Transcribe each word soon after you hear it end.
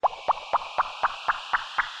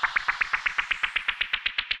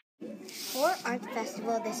Arts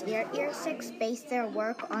Festival this year, Year 6 based their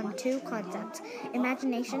work on two concepts,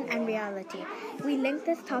 imagination and reality. We linked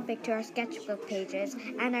this topic to our sketchbook pages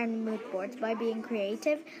and our mood boards by being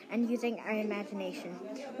creative and using our imagination.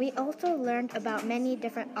 We also learned about many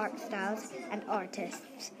different art styles and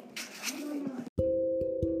artists.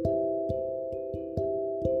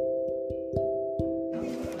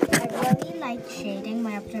 I really liked shading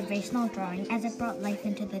my observational drawing as it brought life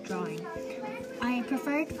into the drawing. I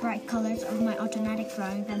preferred bright colors of my automatic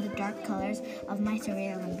drawing than the dark colors of my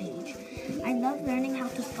cerulean page. I love learning how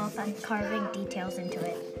to sculpt and carving details into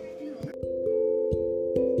it.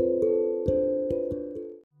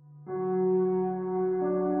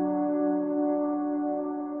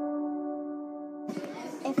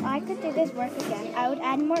 If I could do this work again, I would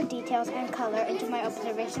add more details and color into my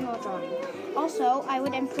observational drawing. Also, I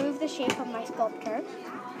would improve the shape of my sculpture.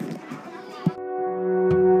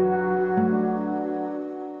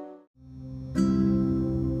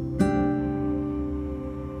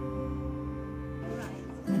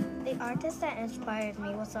 The artist that inspired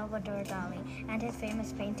me was Salvador Dali and his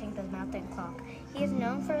famous painting, The Melting Clock. He is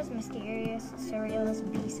known for his mysterious,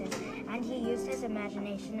 surrealist pieces, and he used his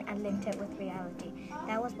imagination and linked it with reality.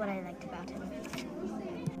 That was what I liked about him.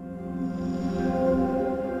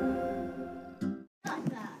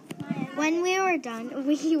 When we were done,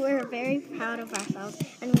 we were very proud of ourselves,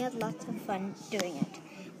 and we had lots of fun doing it.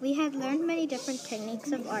 We had learned many different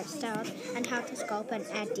techniques of art styles and how to sculpt and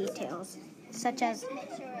add details, such as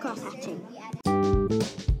cross-hatching.